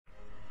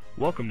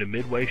Welcome to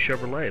Midway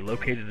Chevrolet,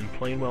 located in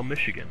Plainwell,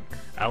 Michigan,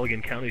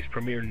 Allegan County's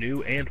premier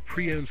new and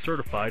pre-owned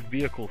certified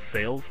vehicle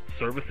sales,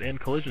 service, and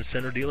collision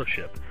center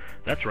dealership.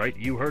 That's right,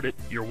 you heard it,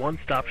 your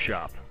one-stop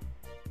shop.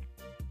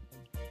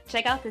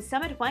 Check out the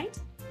Summit White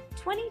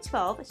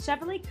 2012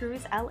 Chevrolet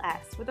Cruze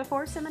LS with a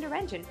 4-cylinder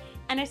engine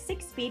and a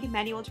 6-speed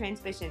manual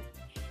transmission.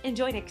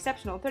 Enjoy an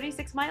exceptional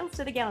 36 miles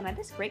to the gallon on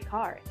this great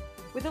car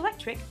with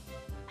electric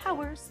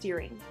power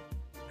steering,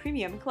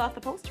 premium cloth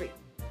upholstery,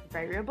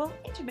 variable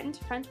intermittent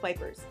front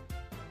wipers,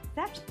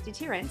 theft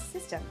deterrent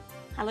system,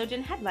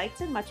 halogen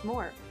headlights, and much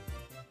more.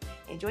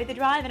 Enjoy the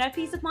drive and have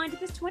peace of mind with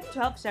this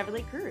 2012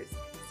 Chevrolet Cruze.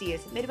 See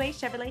us at Midway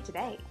Chevrolet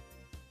today.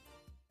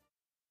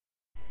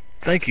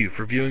 Thank you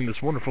for viewing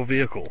this wonderful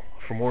vehicle.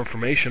 For more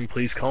information,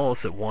 please call us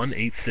at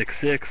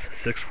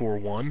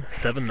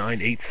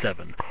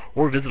 1-866-641-7987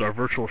 or visit our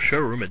virtual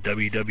showroom at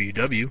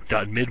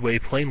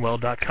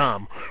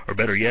www.midwayplainwell.com, or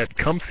better yet,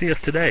 come see us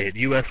today at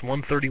US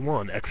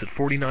 131 exit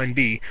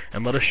 49B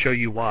and let us show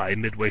you why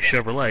Midway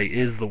Chevrolet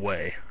is the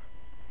way.